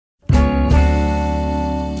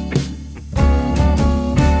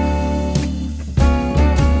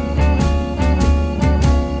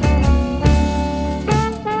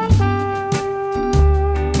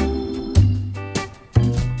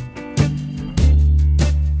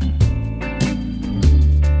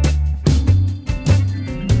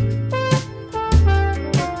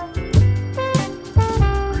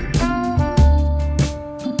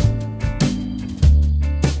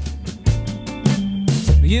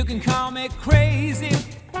You can call me crazy,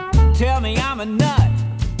 tell me I'm a nut.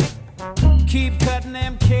 Keep cutting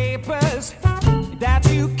them capers that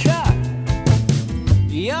you cut.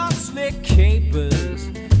 Your slick capers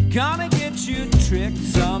gonna get you tricked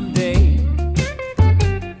someday.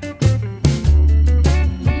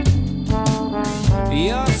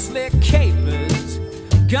 Your slick capers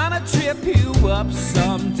gonna trip you up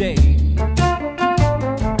someday.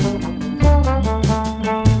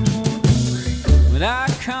 When I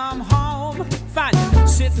come home, find you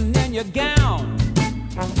sitting in your gown,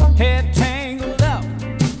 head tangled up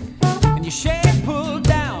and your shade pulled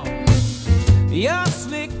down. Your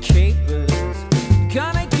slick capers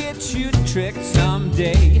gonna get you tricked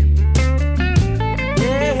someday.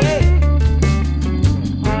 Yeah.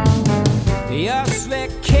 Your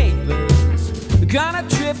slick capers gonna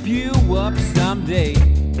trip you up someday.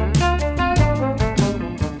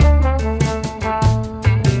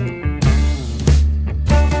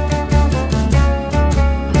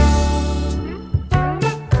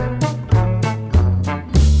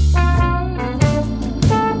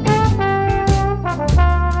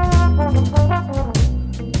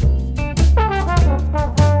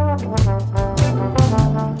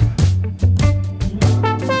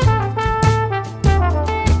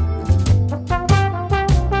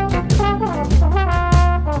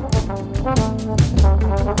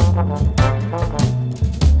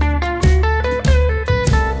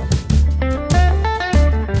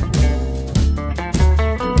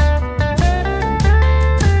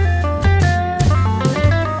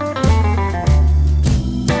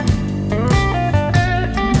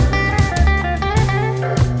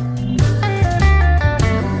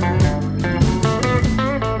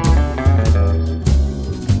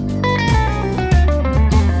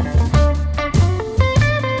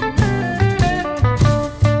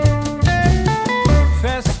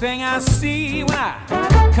 Thing I see when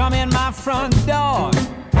I come in my front door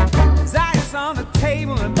is ice on the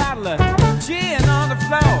table and a bottle of gin on the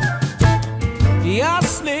floor. Your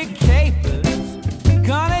slick capers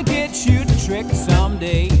gonna get you tricked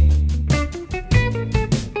someday.